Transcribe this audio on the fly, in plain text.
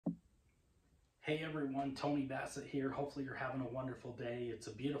Hey everyone, Tony Bassett here. Hopefully you're having a wonderful day. It's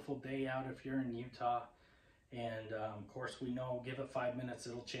a beautiful day out if you're in Utah. And of course we know, give it 5 minutes,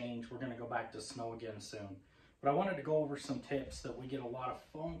 it'll change. We're gonna go back to snow again soon. But I wanted to go over some tips that we get a lot of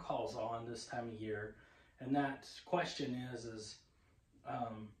phone calls on this time of year. And that question is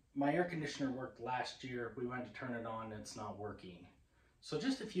my air conditioner worked last year. We went to turn it on, it's not working. So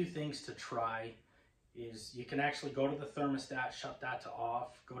just a few things to try is you can actually go to the thermostat, shut that to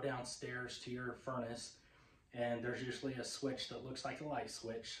off, go downstairs to your furnace, and there's usually a switch that looks like a light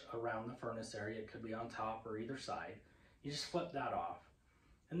switch around the furnace area. It could be on top or either side. You just flip that off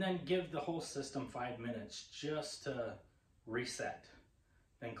and then give the whole system 5 minutes just to reset.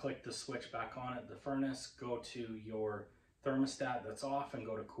 Then click the switch back on at the furnace, go to your thermostat that's off and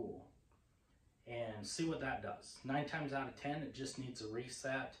go to cool and see what that does. 9 times out of 10 it just needs a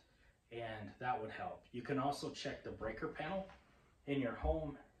reset, and that would help. You can also check the breaker panel in your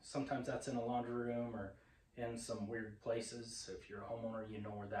home. Sometimes that's in a laundry room or in some weird places. If you're a homeowner, you know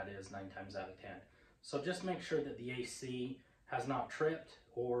where that is 9 times out of 10. So just make sure that the AC has not tripped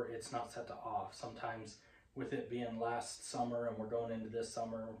or it's not set to off. Sometimes with it being last summer and we're going into this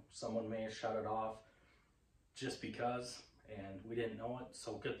summer, someone may have shut it off just because, and we didn't know it.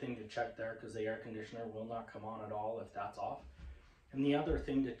 So good thing to check there, because the air conditioner will not come on at all if that's off. And the other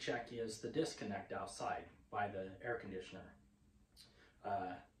thing to check is the disconnect outside by the air conditioner.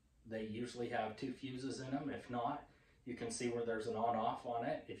 They usually have 2 fuses in them. If not, you can see where there's an on-off on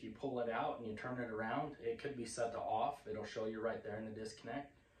it. If you pull it out and you turn it around, it could be set to off. It'll show you right there in the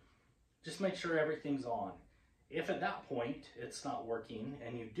disconnect. Just make sure everything's on. If at that point it's not working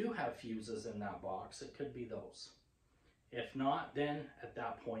and you do have fuses in that box, it could be those. If not, then at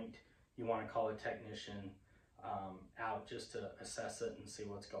that point you want to call a technician out just to assess it and see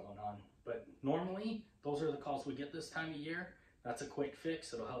what's going on. But normally those are the calls we get this time of year. That's a quick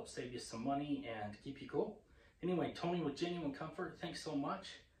fix. It'll help save you some money and keep you cool. Anyway, Tony with Genuine Comfort, thanks so much.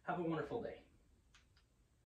 Have a wonderful day.